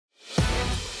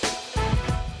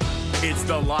It's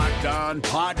the Locked On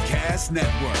Podcast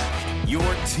Network, your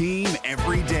team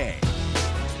every day.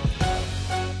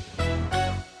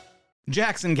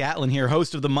 Jackson Gatlin here,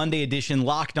 host of the Monday edition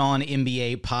Locked On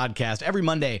NBA podcast. Every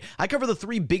Monday, I cover the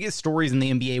three biggest stories in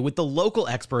the NBA with the local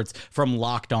experts from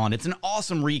Locked On. It's an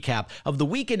awesome recap of the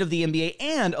weekend of the NBA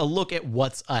and a look at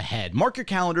what's ahead. Mark your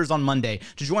calendars on Monday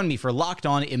to join me for Locked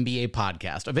On NBA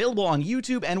podcast, available on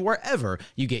YouTube and wherever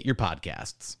you get your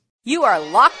podcasts. You are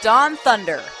Locked On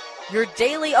Thunder, your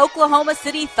daily Oklahoma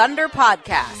City Thunder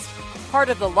podcast. Part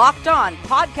of the Locked On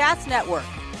Podcast Network,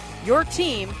 your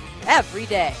team every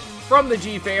day. From the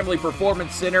G Family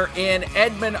Performance Center in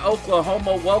Edmond,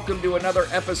 Oklahoma, welcome to another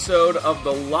episode of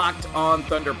the Locked On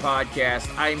Thunder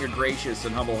podcast. I am your gracious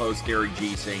and humble host, Derek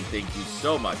G, saying thank you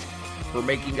so much for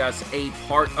making us a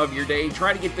part of your day.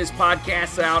 Try to get this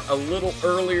podcast out a little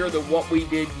earlier than what we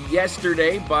did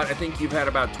yesterday, but I think you've had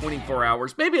about 24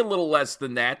 hours, maybe a little less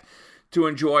than that, to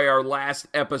enjoy our last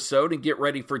episode and get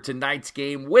ready for tonight's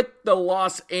game with the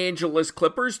Los Angeles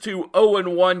Clippers, two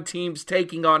 0-1 teams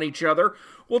taking on each other.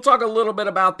 We'll talk a little bit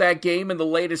about that game and the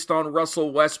latest on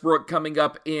Russell Westbrook coming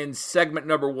up in segment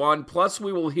number 1. Plus,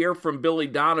 we will hear from Billy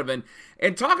Donovan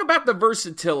and talk about the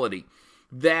versatility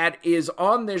that is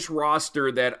on this roster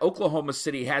that Oklahoma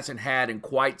City hasn't had in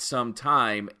quite some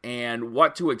time and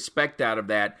what to expect out of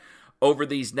that over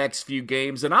these next few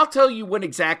games. And I'll tell you when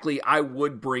exactly I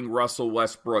would bring Russell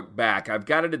Westbrook back. I've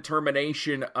got a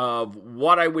determination of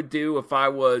what I would do if I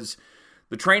was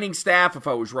the training staff, if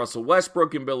I was Russell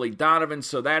Westbrook and Billy Donovan.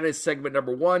 So that is segment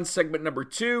number 1. Segment number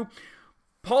 2,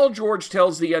 Paul George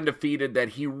tells the Undefeated that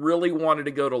he really wanted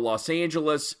to go to Los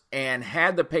Angeles, and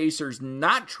had the Pacers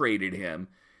not traded him,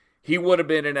 he would have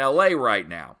been in LA right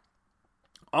now.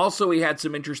 Also, he had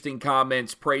some interesting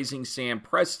comments praising Sam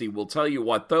Presti. We'll tell you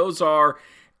what those are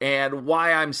and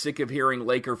why I'm sick of hearing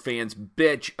Laker fans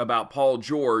bitch about Paul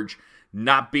George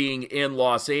not being in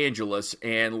Los Angeles,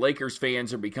 and Lakers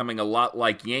fans are becoming a lot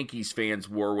like Yankees fans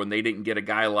were when they didn't get a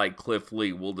guy like Cliff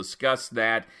Lee. We'll discuss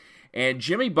that. And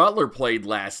Jimmy Butler played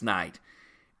last night,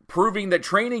 proving that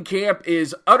training camp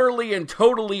is utterly and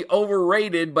totally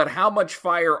overrated, but how much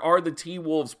fire are the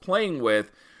T-Wolves playing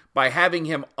with by having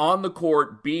him on the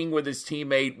court, being with his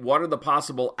teammate? What are the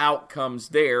possible outcomes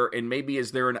there, and maybe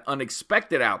is there an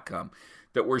unexpected outcome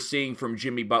that we're seeing from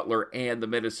Jimmy Butler and the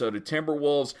Minnesota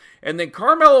Timberwolves? And then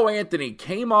Carmelo Anthony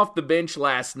came off the bench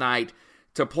last night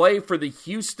to play for the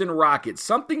Houston Rockets,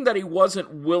 something that he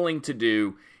wasn't willing to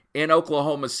do in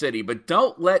Oklahoma City. But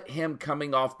don't let him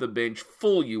coming off the bench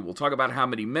fool you. We'll talk about how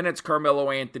many minutes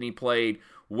Carmelo Anthony played,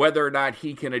 whether or not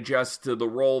he can adjust to the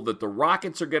role that the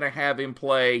Rockets are going to have him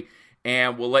play,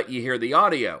 and we'll let you hear the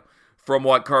audio from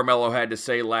what Carmelo had to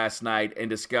say last night and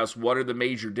discuss what are the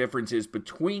major differences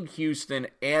between Houston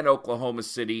and Oklahoma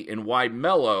City and why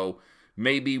Melo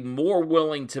may be more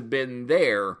willing to bend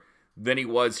there than he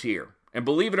was here. And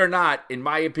believe it or not, in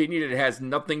my opinion, it has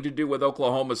nothing to do with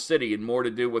Oklahoma City and more to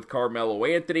do with Carmelo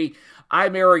Anthony.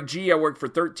 I'm Eric G. I work for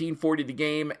 1340 The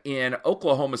Game in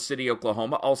Oklahoma City,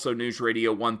 Oklahoma, also News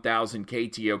Radio 1000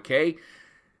 KTOK.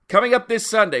 Coming up this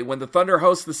Sunday, when the Thunder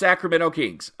host the Sacramento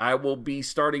Kings, I will be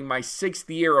starting my 6th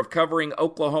year of covering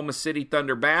Oklahoma City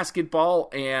Thunder basketball,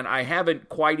 and I haven't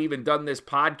quite even done this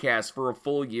podcast for a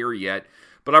full year yet,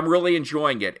 but I'm really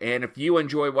enjoying it. And if you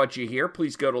enjoy what you hear,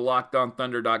 please go to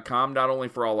LockedOnThunder.com, not only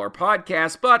for all our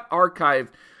podcasts, but archive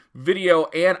video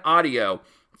and audio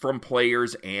from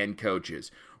players and coaches.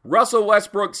 Russell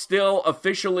Westbrook still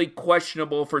officially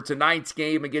questionable for tonight's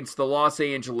game against the Los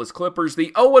Angeles Clippers.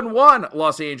 The 0-1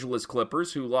 Los Angeles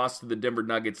Clippers, who lost to the Denver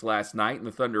Nuggets last night, and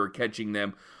the Thunder are catching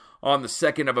them on the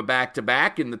second of a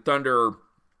back-to-back, and the Thunder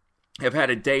have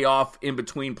had a day off in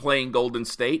between playing Golden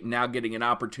State and now getting an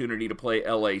opportunity to play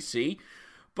LAC.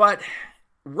 But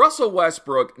Russell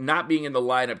Westbrook not being in the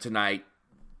lineup tonight,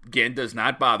 again, does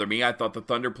not bother me. I thought the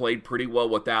Thunder played pretty well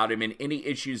without him, and any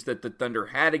issues that the Thunder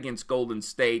had against Golden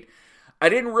State, I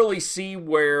didn't really see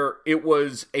where it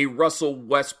was a Russell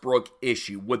Westbrook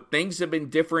issue. Would things have been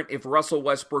different if Russell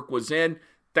Westbrook was in?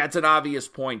 That's an obvious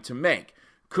point to make.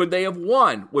 Could they have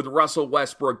won with Russell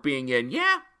Westbrook being in?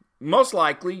 Yeah, most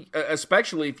likely,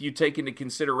 especially if you take into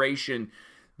consideration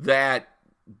that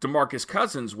DeMarcus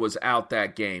Cousins was out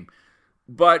that game.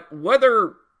 But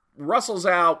whether Russell's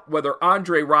out, whether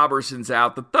Andre Robertson's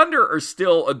out, the Thunder are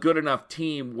still a good enough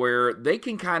team where they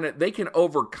can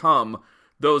overcome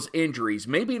those injuries.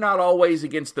 Maybe not always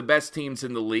against the best teams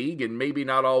in the league, and maybe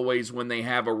not always when they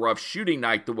have a rough shooting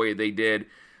night the way they did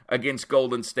against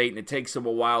Golden State, and it takes them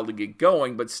a while to get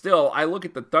going. But still, I look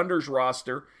at the Thunder's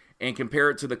roster and compare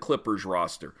it to the Clippers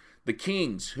roster. The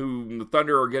Kings, who the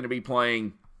Thunder are going to be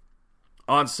playing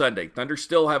on Sunday. Thunder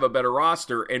still have a better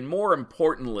roster, and more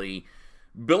importantly,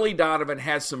 Billy Donovan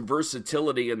has some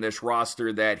versatility in this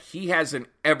roster that he hasn't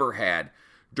ever had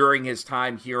during his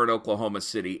time here in Oklahoma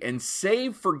City. And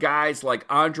save for guys like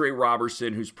Andre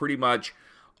Robertson, who's pretty much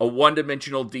a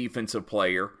one-dimensional defensive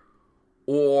player,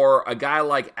 or a guy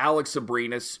like Alex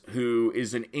Abrines, who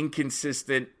is an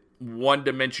inconsistent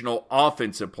one-dimensional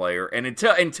offensive player. And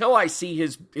until I see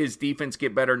his defense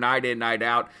get better night in, night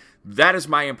out, that is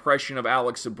my impression of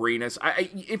Alex Abrines.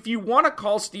 If you want to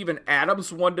call Steven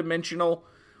Adams one-dimensional,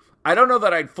 I don't know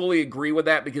that I'd fully agree with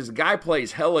that, because the guy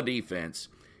plays hella defense.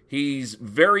 He's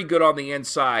very good on the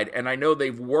inside, and I know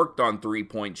they've worked on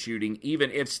three-point shooting, even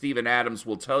if Steven Adams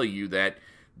will tell you that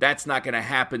that's not going to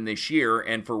happen this year,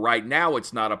 and for right now,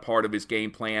 it's not a part of his game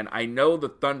plan. I know the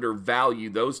Thunder value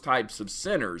those types of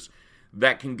centers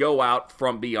that can go out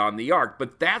from beyond the arc,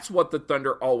 but that's what the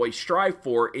Thunder always strive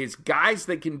for, is guys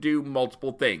that can do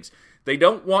multiple things. They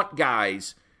don't want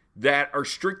guys that are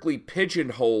strictly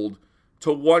pigeonholed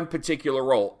to one particular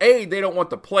role. A, they don't want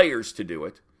the players to do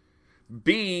it.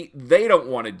 B, they don't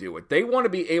want to do it. They want to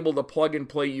be able to plug and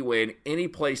play you in any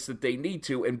place that they need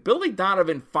to. And Billy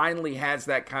Donovan finally has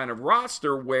that kind of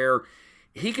roster where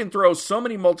he can throw so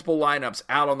many multiple lineups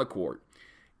out on the court.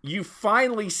 You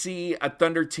finally see a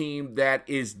Thunder team that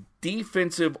is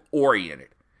defensive oriented.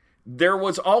 There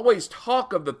was always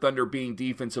talk of the Thunder being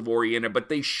defensive oriented, but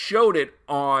they showed it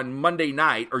on Monday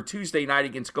night or Tuesday night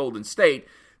against Golden State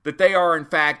that they are in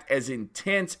fact as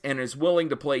intense and as willing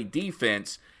to play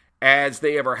defense as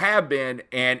they ever have been.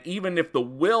 And even if the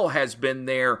will has been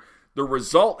there, the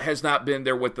result has not been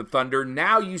there with the Thunder.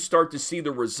 Now you start to see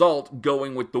the result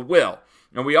going with the will.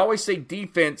 And we always say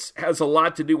defense has a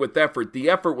lot to do with effort. The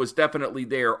effort was definitely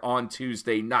there on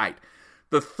Tuesday night.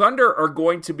 The Thunder are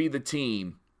going to be the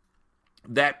team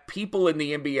that people in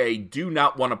the NBA do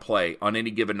not want to play on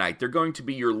any given night. They're going to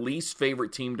be your least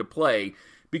favorite team to play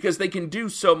because they can do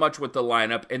so much with the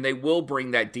lineup, and they will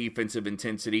bring that defensive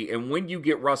intensity. And when you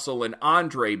get Russell and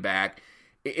Andre back,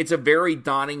 it's a very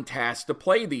daunting task to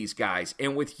play these guys.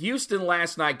 And with Houston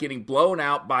last night getting blown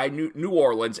out by New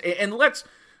Orleans, and let's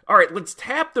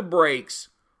tap the brakes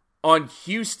on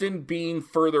Houston being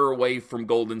further away from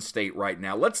Golden State right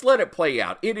now. Let's let it play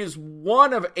out. It is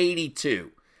 1 of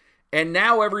 82. And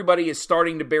now everybody is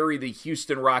starting to bury the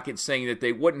Houston Rockets, saying that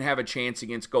they wouldn't have a chance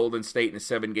against Golden State in a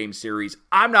 7-game series.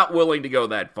 I'm not willing to go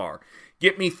that far.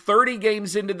 Get me 30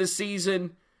 games into the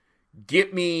season.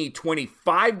 Get me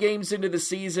 25 games into the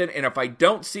season. And if I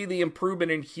don't see the improvement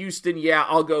in Houston, yeah,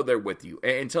 I'll go there with you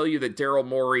and tell you that Daryl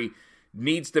Morey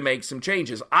needs to make some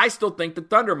changes. I still think the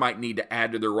Thunder might need to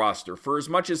add to their roster. For as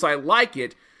much as I like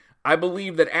it, I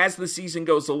believe that as the season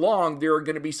goes along, there are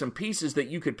going to be some pieces that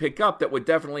you could pick up that would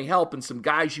definitely help, and some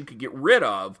guys you could get rid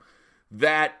of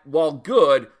that, while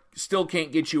good, still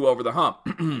can't get you over the hump.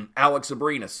 Alex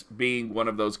Abrines being one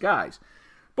of those guys.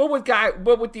 But with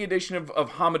the addition of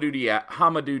Hamidou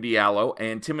Diallo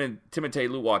and Timothé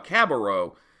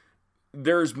Luwawu-Cabarrot,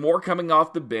 there's more coming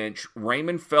off the bench.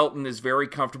 Raymond Felton is very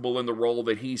comfortable in the role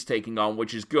that he's taking on,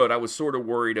 which is good. I was sort of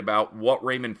worried about what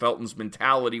Raymond Felton's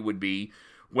mentality would be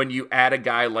when you add a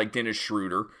guy like Dennis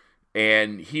Schroeder,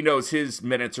 and he knows his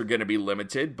minutes are going to be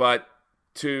limited, but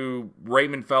to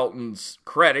Raymond Felton's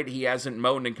credit, he hasn't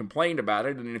moaned and complained about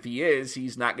it, and if he is,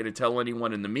 he's not going to tell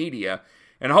anyone in the media,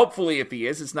 and hopefully if he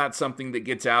is, it's not something that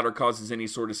gets out or causes any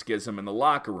sort of schism in the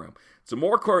locker room. It's a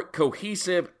more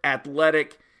cohesive,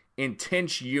 athletic,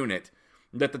 intense unit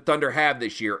that the Thunder have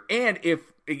this year, and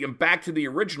if, back to the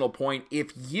original point,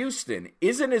 if Houston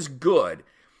isn't as good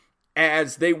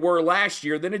as they were last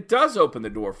year, then it does open the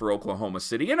door for Oklahoma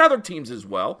City and other teams as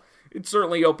well. It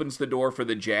certainly opens the door for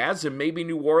the Jazz, and maybe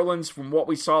New Orleans, from what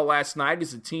we saw last night,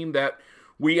 is a team that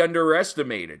we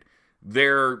underestimated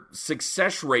their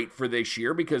success rate for this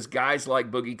year because guys like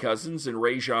Boogie Cousins and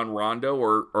Rajon Rondo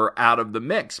are out of the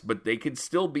mix, but they could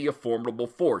still be a formidable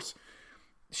force.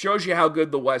 Shows you how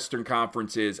good the Western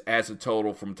Conference is as a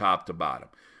total from top to bottom.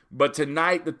 But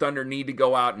tonight, the Thunder need to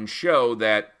go out and show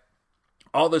that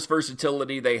all this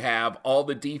versatility they have, all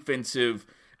the defensive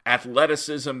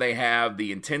athleticism they have, the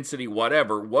intensity,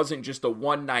 whatever, wasn't just a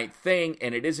one-night thing,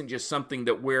 and it isn't just something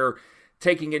that we're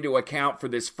taking into account for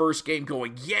this first game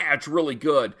going, yeah, it's really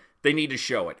good. They need to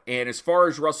show it. And as far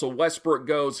as Russell Westbrook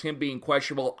goes, him being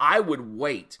questionable, I would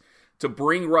wait to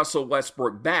bring Russell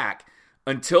Westbrook back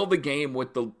until the game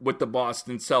with the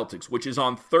Boston Celtics, which is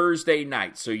on Thursday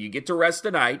night. So you get to rest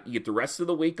tonight, you get the rest of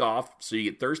the week off, so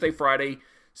you get Thursday, Friday,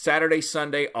 Saturday,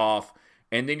 Sunday off,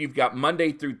 and then you've got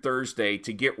Monday through Thursday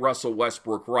to get Russell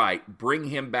Westbrook right. Bring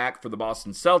him back for the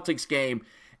Boston Celtics game,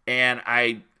 and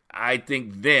I I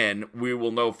think then we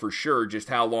will know for sure just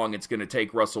how long it's going to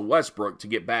take Russell Westbrook to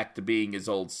get back to being his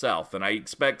old self. And I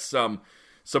expect some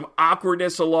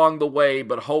awkwardness along the way,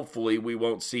 but hopefully we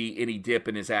won't see any dip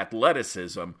in his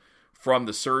athleticism from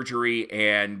the surgery,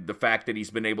 and the fact that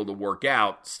he's been able to work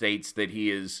out states that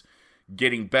he is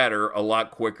getting better a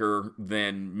lot quicker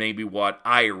than maybe what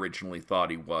I originally thought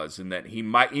he was, and that he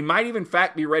might even in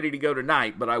fact be ready to go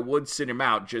tonight, but I would sit him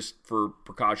out just for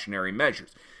precautionary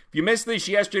measures. If you missed this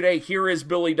yesterday, here is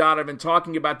Billy Donovan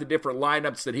talking about the different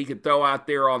lineups that he could throw out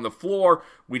there on the floor.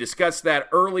 We discussed that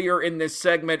earlier in this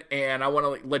segment, and I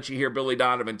want to let you hear Billy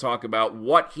Donovan talk about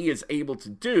what he is able to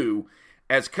do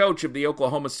as coach of the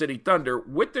Oklahoma City Thunder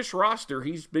with this roster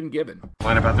he's been given.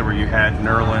 Lineup out there where you had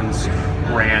Nerlens,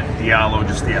 Grant, Diallo,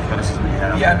 just the athleticism you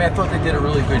have. Yeah, I thought they did a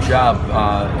really good job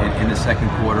in the second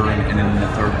quarter and in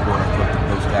the third quarter. I thought that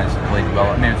those guys played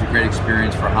well. It was a great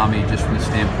experience for Hami just from the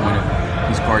standpoint of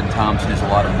he's guarding Thompson. There's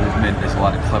a lot of movement. There's a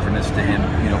lot of cleverness to him,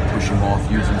 pushing off,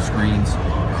 using screens,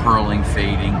 curling,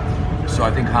 fading. So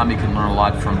I think Hami can learn a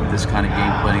lot from this kind of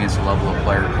game playing against the level of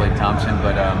player Klay Thompson.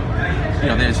 But,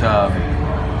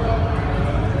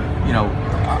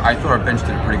 I thought our bench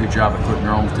did a pretty good job. I thought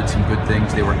Nerlens did some good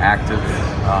things. They were active.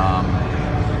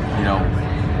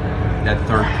 That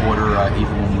third quarter,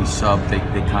 even when we subbed, they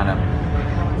kind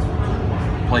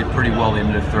of played pretty well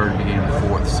into the third, beginning of the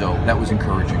fourth. So that was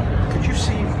encouraging. Could you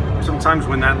see sometimes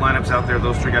when that lineup's out there,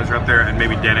 those three guys are out there, and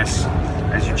maybe Dennis,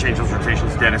 as you change those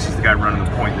rotations, Dennis is the guy running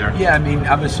the point there? Yeah,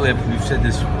 obviously, we've said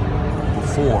this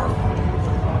before.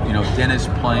 Dennis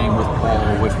playing with Paul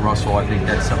or with Russell, I think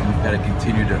that's something we've got to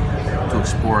continue to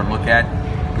explore and look at.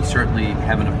 But certainly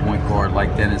having a point guard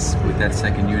like Dennis with that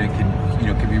second unit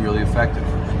can be really effective.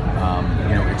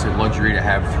 It's a luxury to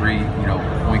have three,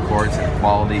 point guards that are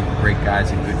quality, great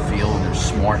guys and good feel, and they're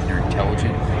smart and they're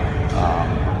intelligent.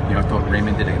 I thought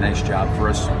Raymond did a nice job for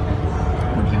us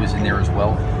when he was in there as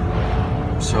well.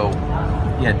 So,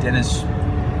 yeah, Dennis,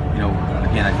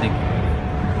 again, I think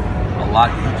a lot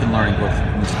he can learn and grow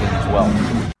from this game as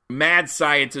well. Mad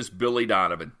scientist Billy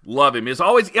Donovan. Love him. He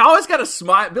always got a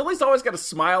smile. Billy's always got a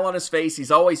smile on his face.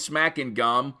 He's always smacking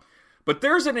gum. But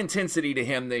there's an intensity to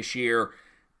him this year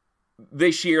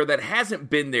that hasn't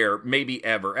been there maybe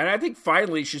ever. And I think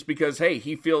finally it's just because, hey,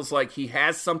 he feels like he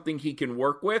has something he can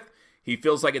work with. He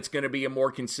feels like it's going to be a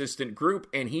more consistent group,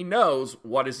 and he knows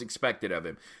what is expected of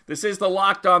him. This is the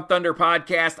Locked On Thunder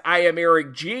podcast. I am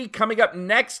Eric G. Coming up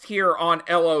next here on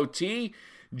LOT,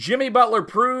 Jimmy Butler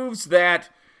proves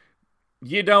that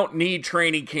you don't need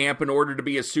training camp in order to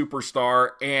be a superstar,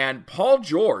 and Paul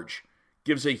George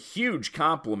gives a huge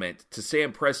compliment to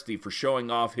Sam Presti for showing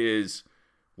off his,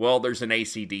 well, there's an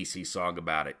AC/DC song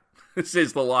about it. This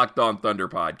is the Locked On Thunder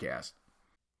podcast.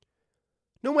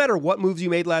 No matter what moves you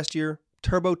made last year,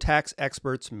 TurboTax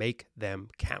experts make them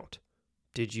count.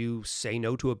 Did you say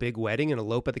no to a big wedding and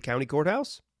elope at the county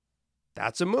courthouse?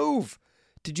 That's a move.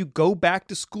 Did you go back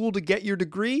to school to get your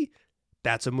degree?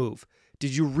 That's a move.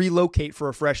 Did you relocate for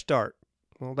a fresh start?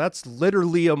 Well, that's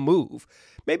literally a move.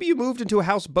 Maybe you moved into a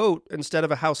houseboat instead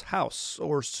of a house,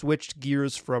 or switched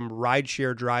gears from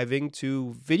rideshare driving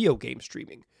to video game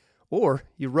streaming. Or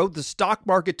you rode the stock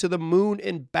market to the moon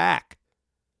and back.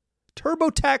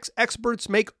 TurboTax experts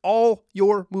make all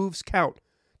your moves count,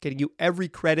 getting you every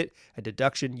credit and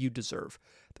deduction you deserve.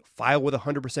 They'll file with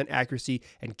 100% accuracy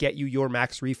and get you your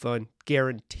max refund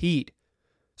guaranteed.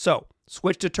 So,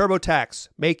 switch to TurboTax.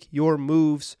 Make your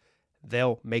moves.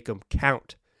 They'll make them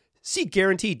count. See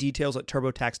guarantee details at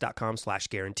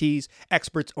TurboTax.com/guarantees.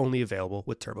 Experts only available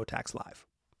with TurboTax Live.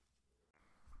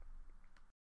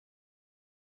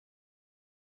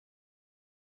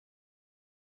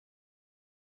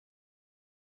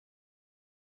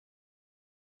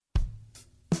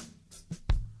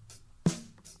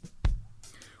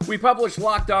 We published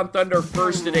Locked On Thunder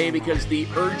first today because the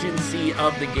urgency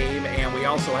of the game, and we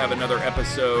also have another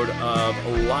episode of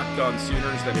Locked On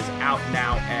Sooners that is out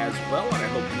now as well, and I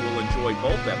hope you will enjoy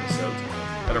both episodes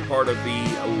that are part of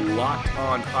the Locked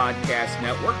On Podcast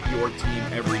Network, your team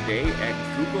every day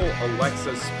at Google,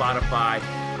 Alexa, Spotify,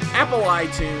 Apple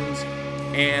iTunes,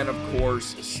 and of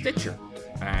course, Stitcher.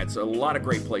 It's a lot of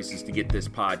great places to get this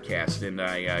podcast, and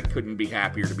I couldn't be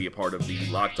happier to be a part of the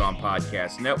Locked On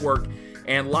Podcast Network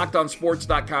and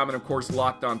LockedOnSports.com, and of course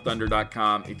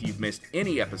LockedOnThunder.com if you've missed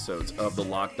any episodes of the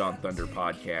Locked On Thunder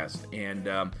podcast. And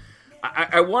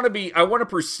I want to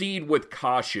proceed with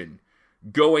caution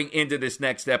going into this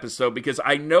next episode, because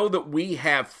I know that we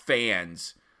have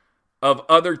fans of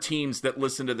other teams that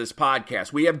listen to this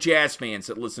podcast. We have Jazz fans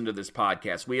that listen to this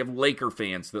podcast. We have Laker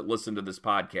fans that listen to this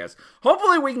podcast.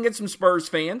 Hopefully we can get some Spurs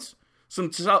fans, some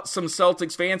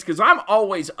Celtics fans, because I'm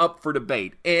always up for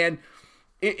debate. And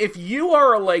if you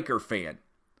are a Laker fan,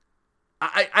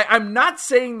 I'm not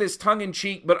saying this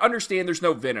tongue-in-cheek, but understand there's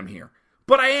no venom here.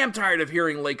 But I am tired of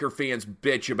hearing Laker fans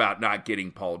bitch about not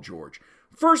getting Paul George.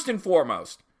 First and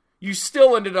foremost, you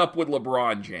still ended up with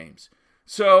LeBron James.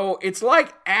 So it's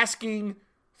like asking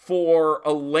for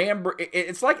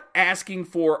it's like asking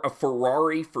for a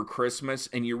Ferrari for Christmas,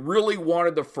 and you really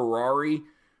wanted the Ferrari,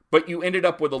 but you ended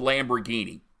up with a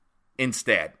Lamborghini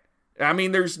instead. I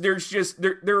mean, there is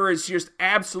just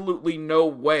absolutely no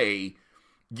way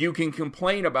you can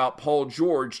complain about Paul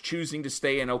George choosing to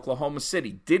stay in Oklahoma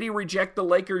City. Did he reject the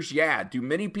Lakers? Yeah. Do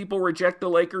many people reject the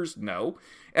Lakers? No.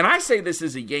 And I say this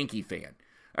as a Yankee fan.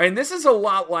 I mean, this is a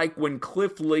lot like when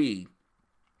Cliff Lee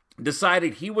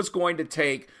decided he was going to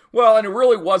take, well, and it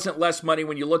really wasn't less money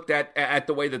when you looked at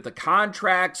the way that the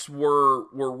contracts were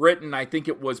written. I think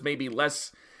it was maybe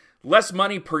less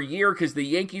money per year because the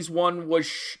Yankees one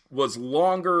was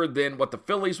longer than what the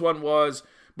Phillies one was.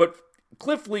 But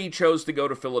Cliff Lee chose to go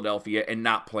to Philadelphia and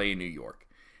not play in New York.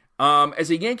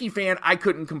 As a Yankee fan, I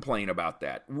couldn't complain about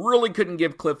that. Really couldn't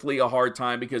give Cliff Lee a hard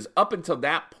time because up until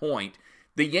that point,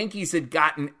 the Yankees had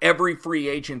gotten every free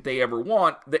agent they ever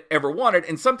wanted,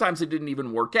 and sometimes it didn't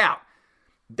even work out.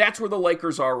 That's where the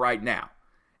Lakers are right now.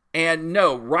 And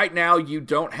no, right now you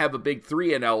don't have a big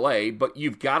three in LA, but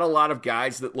you've got a lot of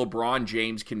guys that LeBron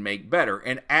James can make better.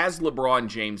 And as LeBron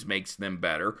James makes them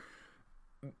better,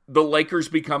 the Lakers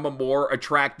become a more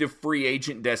attractive free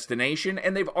agent destination,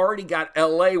 and they've already got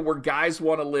LA where guys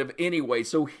want to live anyway.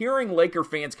 So hearing Laker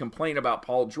fans complain about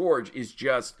Paul George is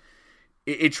just,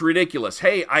 it's ridiculous.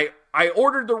 Hey, I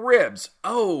ordered the ribs.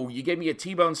 Oh, you gave me a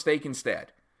T-bone steak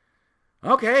instead.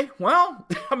 Okay, well,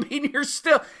 I mean, you're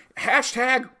still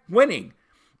 #winning.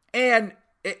 And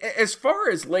as far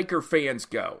as Laker fans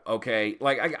go, okay,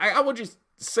 like I will just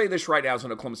say this right now as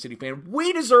an Oklahoma City fan,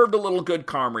 we deserved a little good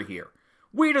karma here.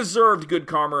 We deserved good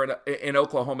karma in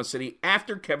Oklahoma City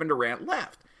after Kevin Durant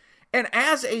left. And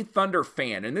as a Thunder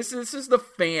fan, and this is the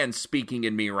fan speaking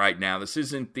in me right now, this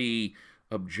isn't the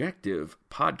objective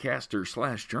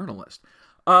podcaster / journalist.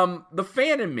 The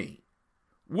fan in me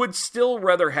would still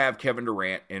rather have Kevin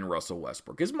Durant and Russell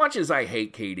Westbrook. As much as I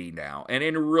hate KD now, and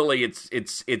really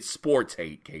it's sports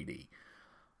hate KD,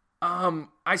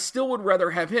 I still would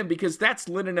rather have him because that's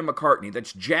Lennon and McCartney,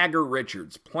 that's Jagger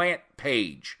Richards, Plant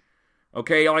Page,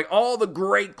 okay, like all the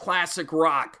great classic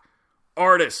rock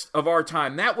artists of our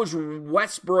time. That was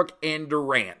Westbrook and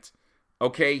Durant,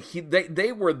 okay?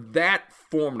 They were that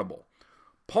formidable.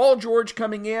 Paul George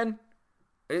coming in,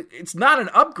 it's not an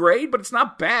upgrade, but it's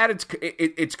not bad.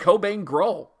 It's Cobain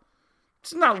Grohl.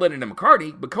 It's not Lennon and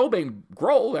McCartney, but Cobain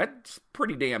Grohl, that's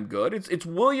pretty damn good. It's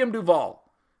William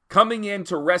Duvall coming in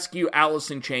to rescue Alice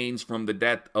in Chains from the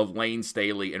death of Lane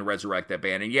Staley and resurrect that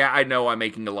band. And yeah, I know I'm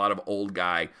making a lot of old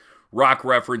guy rock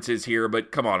references here,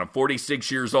 but come on, I'm 46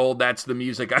 years old. That's the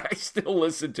music I still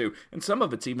listen to, and some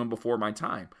of it's even before my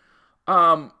time.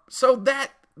 So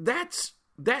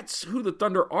that's who the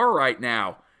Thunder are right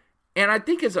now. And I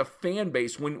think as a fan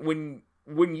base, when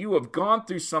you have gone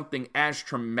through something as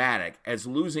traumatic as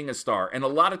losing a star, and a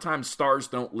lot of times stars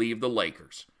don't leave the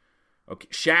Lakers. Okay,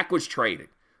 Shaq was traded.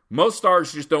 Most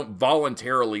stars just don't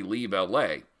voluntarily leave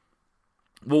LA.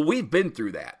 Well, we've been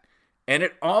through that. And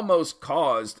it almost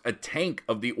caused a tank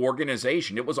of the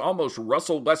organization. It was almost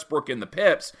Russell Westbrook and the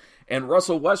Pips, and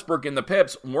Russell Westbrook and the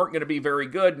Pips weren't going to be very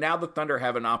good. Now the Thunder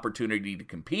have an opportunity to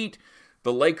compete.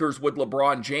 The Lakers with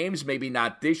LeBron James, maybe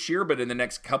not this year, but in the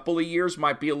next couple of years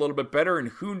might be a little bit better. And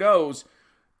who knows,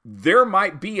 there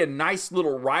might be a nice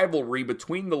little rivalry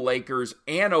between the Lakers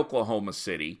and Oklahoma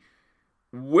City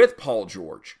with Paul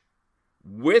George,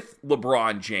 with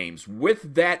LeBron James,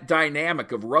 with that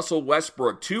dynamic of Russell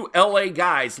Westbrook, two LA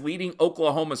guys leading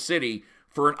Oklahoma City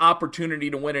for an opportunity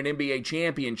to win an NBA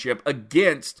championship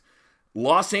against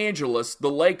Los Angeles,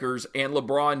 the Lakers, and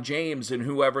LeBron James, and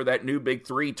whoever that new big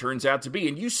three turns out to be.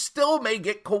 And you still may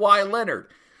get Kawhi Leonard.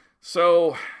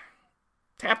 So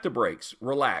tap the brakes,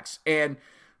 relax. And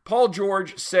Paul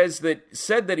George said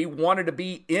that he wanted to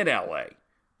be in LA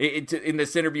in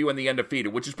this interview in The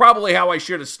Undefeated, which is probably how I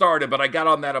should have started, but I got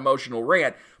on that emotional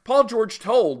rant. Paul George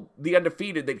told The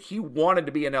Undefeated that he wanted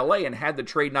to be in LA, and had the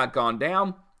trade not gone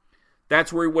down,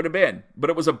 that's where he would have been. But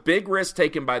it was a big risk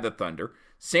taken by the Thunder.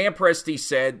 Sam Presti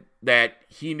said that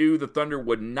he knew the Thunder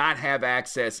would not have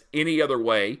access any other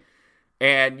way,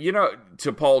 and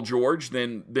to Paul George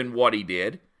than what he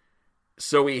did.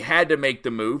 So he had to make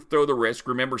the move, throw the risk.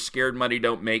 Remember, scared money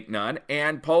don't make none.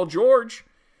 And Paul George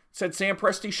said Sam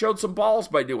Presti showed some balls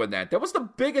by doing that. That was the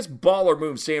biggest baller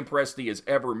move Sam Presti has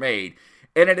ever made.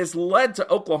 And it has led to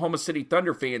Oklahoma City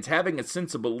Thunder fans having a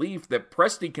sense of belief that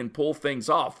Presti can pull things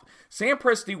off. Sam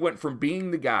Presti went from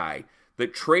being the guy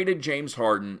that traded James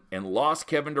Harden and lost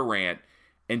Kevin Durant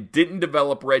and didn't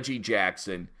develop Reggie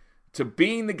Jackson to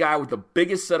being the guy with the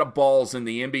biggest set of balls in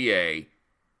the NBA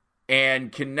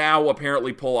and can now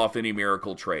apparently pull off any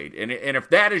miracle trade. And if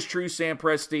that is true, Sam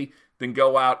Presti, then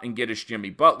go out and get us Jimmy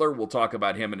Butler. We'll talk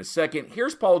about him in a second.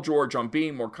 Here's Paul George on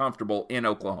being more comfortable in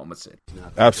Oklahoma City.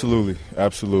 Absolutely.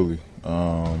 Absolutely.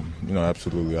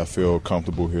 I feel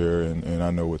comfortable here, and I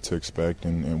know what to expect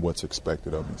and what's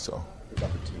expected of me. So.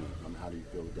 About the team, how do you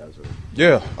feel the guys are?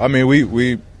 Yeah, I mean,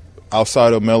 we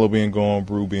outside of Melo being gone,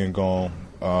 Brew being gone,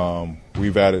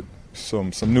 we've added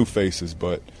some new faces,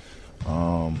 but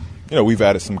we've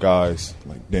added some guys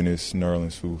like Dennis,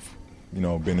 Nerlens, who've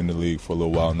been in the league for a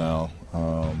little while now.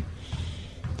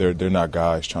 They're not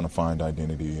guys trying to find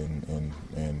identity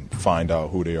and find out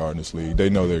who they are in this league. They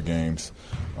know their games.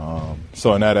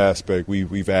 So in that aspect,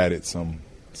 we've added some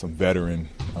veteran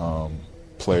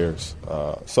players.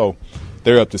 So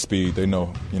they're up to speed. They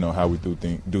know how we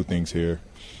do things here.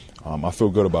 I feel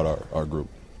good about our group.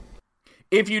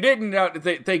 If you didn't know,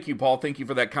 thank you, Paul. Thank you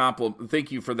for that compliment.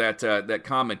 Thank you for that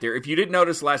comment there. If you didn't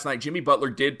notice last night, Jimmy Butler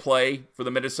did play for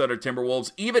the Minnesota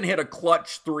Timberwolves, even hit a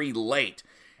clutch 3 late,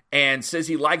 and says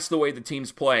he likes the way the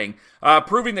team's playing,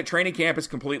 proving that training camp is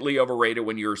completely overrated.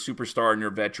 When you're a superstar and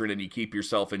you're a veteran and you keep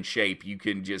yourself in shape, you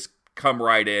can just come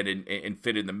right in and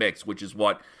fit in the mix, which is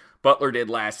what Butler did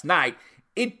last night.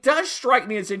 It does strike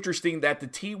me as interesting that the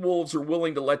T-Wolves are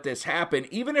willing to let this happen,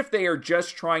 even if they are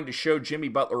just trying to show Jimmy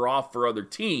Butler off for other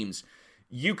teams.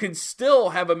 You can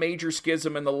still have a major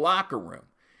schism in the locker room.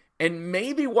 And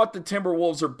maybe what the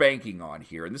Timberwolves are banking on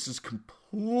here, and this is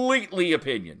completely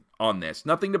opinion on this,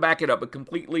 nothing to back it up, but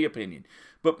completely opinion.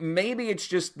 But maybe it's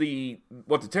just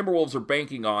what the Timberwolves are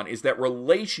banking on is that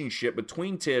relationship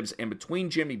between Tibbs and between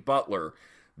Jimmy Butler,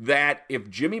 that if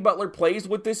Jimmy Butler plays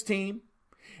with this team,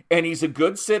 and he's a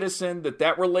good citizen,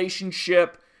 that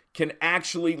relationship can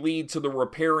actually lead to the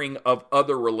repairing of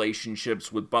other relationships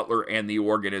with Butler and the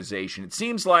organization. It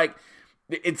seems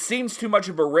too much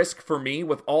of a risk for me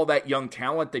with all that young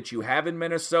talent that you have in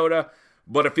Minnesota.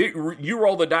 But if you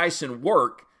roll the dice and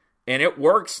work, and it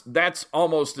works, that's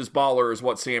almost as baller as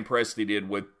what Sam Presti did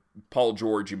with Paul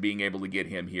George and being able to get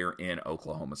him here in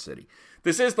Oklahoma City.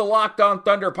 This is the Locked On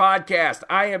Thunder podcast.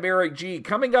 I am Eric G.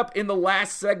 Coming up in the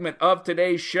last segment of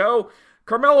today's show,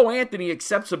 Carmelo Anthony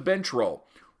accepts a bench role.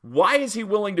 Why is he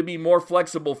willing to be more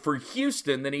flexible for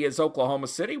Houston than he is Oklahoma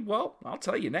City? Well, I'll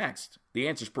tell you next. The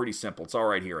answer's pretty simple. It's all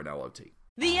right here in LOT.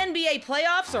 The NBA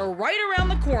playoffs are right around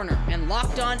the corner, and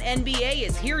Locked On NBA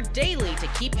is here daily to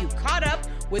keep you caught up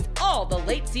with all the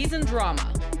late season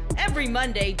drama. Every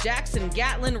Monday, Jackson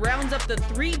Gatlin rounds up the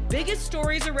 3 biggest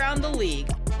stories around the league,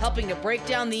 helping to break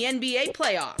down the NBA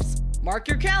playoffs. Mark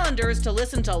your calendars to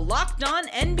listen to Locked On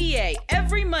NBA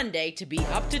every Monday to be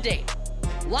up to date.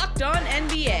 Locked On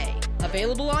NBA,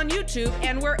 available on YouTube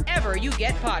and wherever you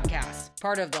get podcasts.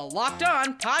 Part of the Locked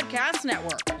On Podcast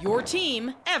Network, your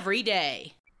team every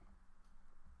day.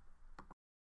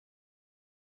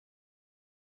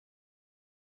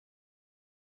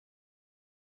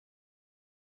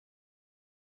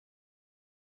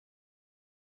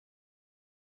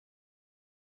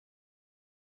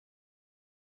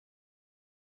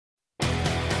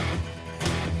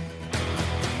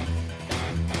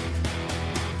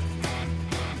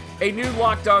 A new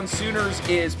Locked On Sooners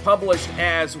is published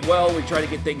as well. We try to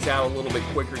get things out a little bit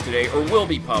quicker today, or will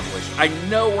be published. I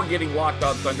know we're getting Locked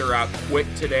On Thunder out quick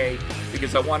today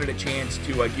because I wanted a chance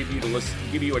to give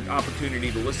you an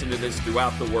opportunity to listen to this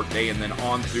throughout the workday and then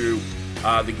on through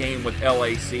the game with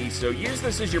LAC. So use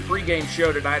this as your pregame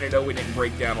show tonight. I know we didn't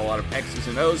break down a lot of X's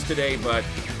and O's today, but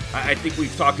I think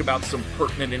we've talked about some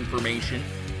pertinent information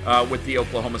with the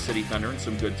Oklahoma City Thunder and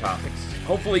some good topics.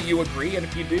 Hopefully you agree, and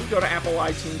if you do, go to Apple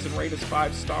iTunes and rate us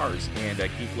 5 stars, and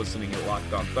keep listening at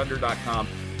LockedOnThunder.com.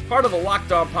 Part of the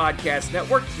Locked On Podcast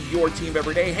Network, your team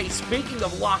every day. Hey, speaking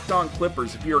of Locked On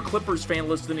Clippers, if you're a Clippers fan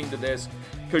listening to this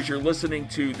because you're listening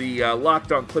to the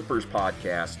Locked On Clippers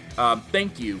podcast,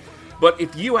 thank you. But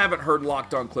if you haven't heard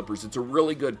Locked On Clippers, it's a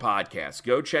really good podcast.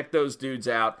 Go check those dudes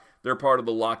out. They're part of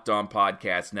the Locked On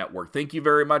Podcast Network. Thank you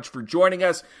very much for joining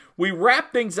us. We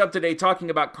wrap things up today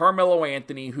talking about Carmelo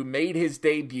Anthony, who made his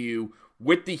debut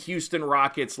with the Houston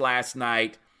Rockets last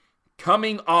night,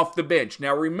 coming off the bench.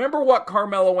 Now, remember what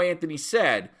Carmelo Anthony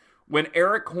said when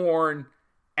Eric Horne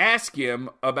asked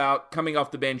him about coming off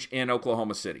the bench in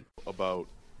Oklahoma City. About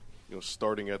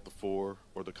starting at the 4,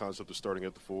 or the concept of starting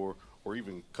at the 4, or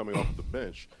even coming off the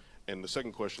bench. And the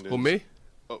second question is... Who, me?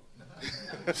 Oh.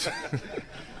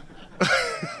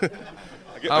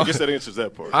 I guess that answers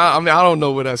that part. I mean, I don't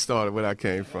know where that started, where that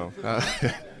came from.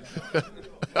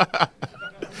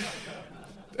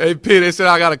 Hey, P, they said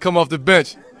I got to come off the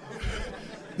bench.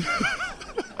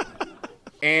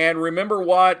 And remember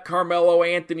what Carmelo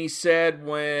Anthony said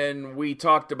when we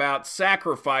talked about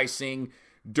sacrificing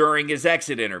during his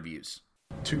exit interviews.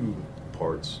 2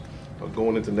 parts.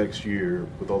 Going into next year,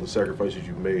 with all the sacrifices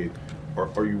you've made,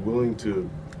 are you willing to,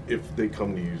 if they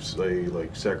come to you, say,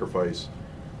 like, sacrifice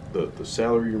the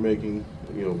salary you're making,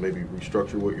 maybe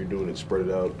restructure what you're doing and spread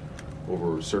it out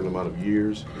over a certain amount of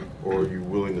years, or are you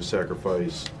willing to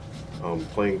sacrifice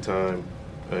playing time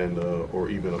and or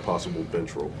even a possible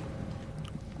bench role?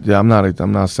 Yeah, I'm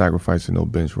not sacrificing no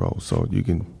bench role, so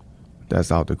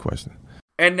that's out the question.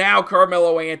 And now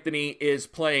Carmelo Anthony is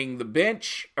playing the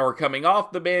bench, or coming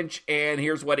off the bench, and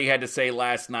here's what he had to say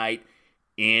last night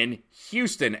in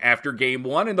Houston after Game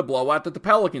 1 and the blowout that the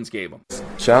Pelicans gave him.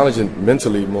 Challenging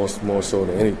mentally more so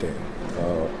than anything.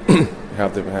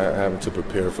 Having to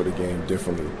prepare for the game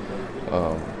differently.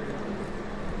 But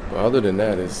other than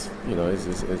that, it's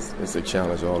a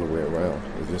challenge all the way around.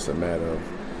 It's just a matter of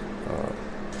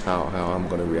how I'm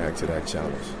going to react to that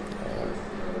challenge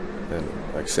and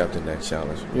accepting that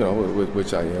challenge.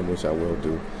 Which I am, which I will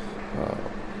do.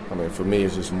 I mean, for me,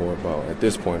 it's just more about, at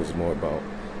this point, it's more about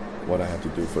what I have to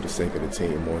do for the sake of the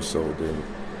team, more so than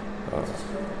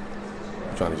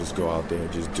trying to just go out there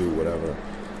and just do whatever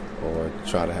or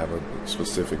try to have a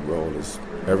specific role.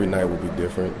 Every night will be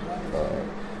different,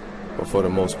 but for the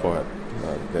most part,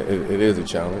 it is a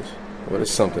challenge, but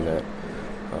it's something that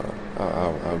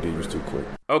I'll get used to quick.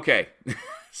 Okay.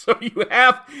 So you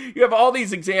have all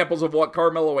these examples of what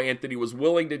Carmelo Anthony was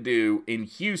willing to do in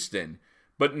Houston,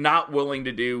 but not willing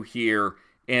to do here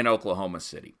in Oklahoma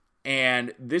City.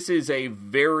 And this is a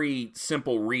very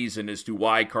simple reason as to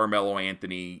why Carmelo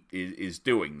Anthony is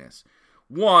doing this.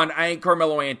 One, I think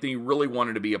Carmelo Anthony really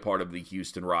wanted to be a part of the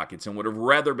Houston Rockets and would have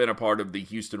rather been a part of the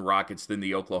Houston Rockets than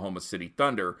the Oklahoma City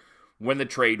Thunder when the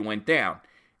trade went down.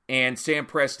 And Sam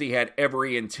Presti had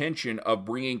every intention of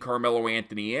bringing Carmelo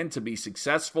Anthony in to be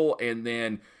successful and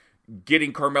then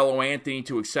getting Carmelo Anthony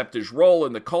to accept his role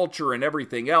in the culture and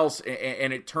everything else,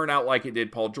 and it turned out like it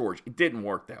did Paul George. It didn't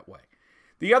work that way.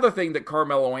 The other thing that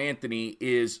Carmelo Anthony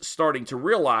is starting to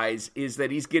realize is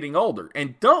that he's getting older.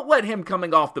 And don't let him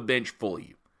coming off the bench fool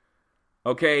you.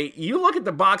 Okay? You look at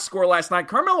the box score last night,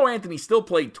 Carmelo Anthony still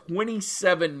played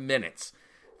 27 minutes.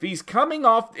 If he's coming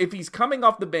off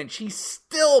the bench, he's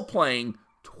still playing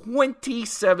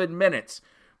 27 minutes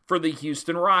for the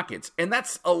Houston Rockets. And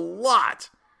that's a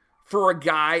lot for a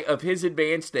guy of his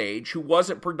advanced age who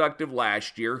wasn't productive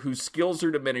last year, whose skills are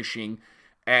diminishing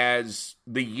as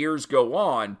the years go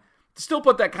on. To still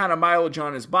put that kind of mileage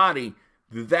on his body,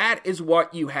 that is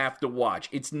what you have to watch.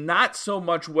 It's not so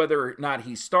much whether or not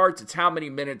he starts, it's how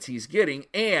many minutes he's getting.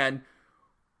 And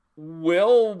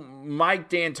will Mike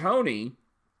D'Antoni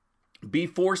be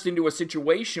forced into a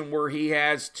situation where he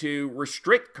has to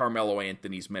restrict Carmelo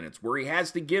Anthony's minutes, where he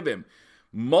has to give him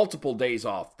multiple days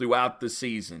off throughout the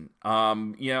season?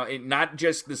 Not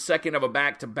just the second of a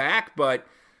back-to-back, but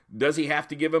does he have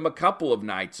to give him a couple of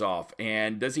nights off?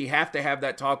 And does he have to have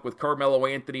that talk with Carmelo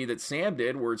Anthony that Sam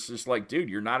did, where it's just like, dude,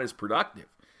 you're not as productive?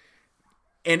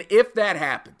 And if that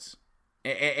happens,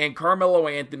 and Carmelo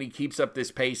Anthony keeps up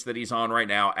this pace that he's on right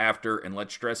now after, and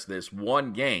let's stress this,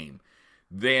 one game,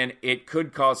 then it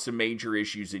could cause some major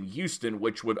issues in Houston,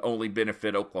 which would only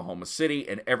benefit Oklahoma City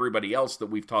and everybody else that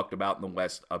we've talked about in the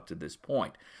West up to this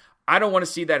point. I don't want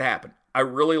to see that happen. I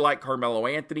really like Carmelo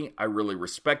Anthony. I really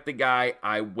respect the guy.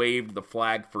 I waved the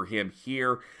flag for him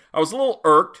here. I was a little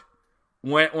irked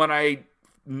when I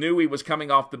knew he was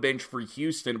coming off the bench for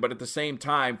Houston, but at the same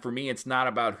time, for me, it's not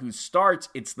about who starts.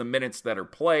 It's the minutes that are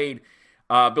played.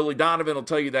 Billy Donovan will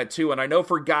tell you that too. And I know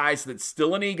for guys that's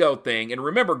still an ego thing. And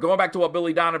remember, going back to what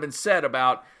Billy Donovan said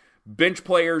about bench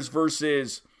players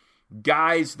versus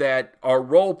guys that are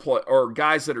role play or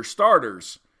guys that are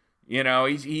starters.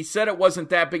 He said it wasn't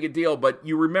that big a deal, but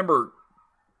you remember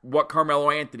what Carmelo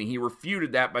Anthony, he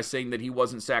refuted that by saying that he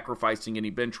wasn't sacrificing any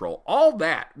bench role.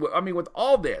 With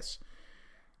all this,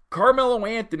 Carmelo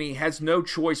Anthony has no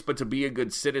choice but to be a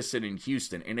good citizen in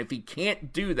Houston. And if he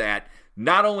can't do that,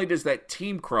 not only does that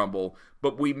team crumble,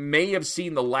 but we may have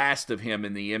seen the last of him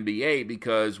in the NBA,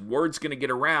 because word's going to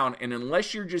get around, and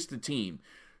unless you're just a team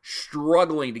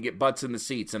struggling to get butts in the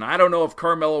seats, and I don't know if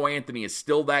Carmelo Anthony is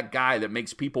still that guy that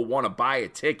makes people want to buy a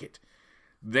ticket,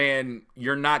 then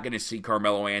you're not going to see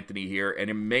Carmelo Anthony here, and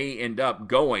it may end up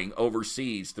going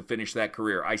overseas to finish that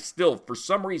career. I still, for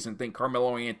some reason, think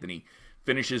Carmelo Anthony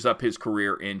finishes up his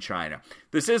career in China.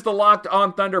 This is the Locked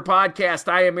On Thunder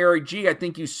podcast. I am Eric G. I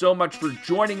thank you so much for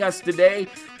joining us today.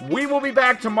 We will be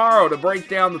back tomorrow to break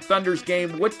down the Thunder's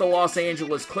game with the Los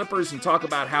Angeles Clippers and talk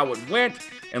about how it went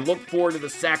and look forward to the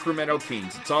Sacramento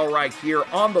Kings. It's all right here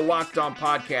on the Locked On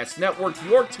Podcast Network,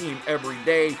 your team every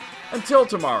day. Until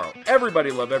tomorrow,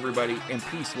 everybody love everybody, and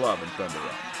peace, love, and Thunder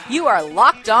up. You are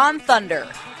Locked On Thunder,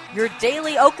 your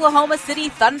daily Oklahoma City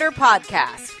Thunder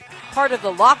podcast. Part of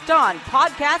the Locked On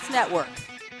Podcast Network,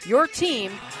 your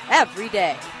team every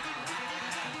day.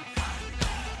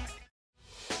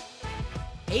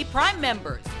 Hey, Prime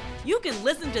members, you can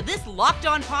listen to this Locked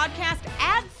On podcast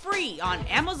ad-free on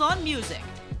Amazon Music.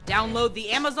 Download the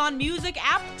Amazon Music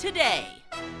app today.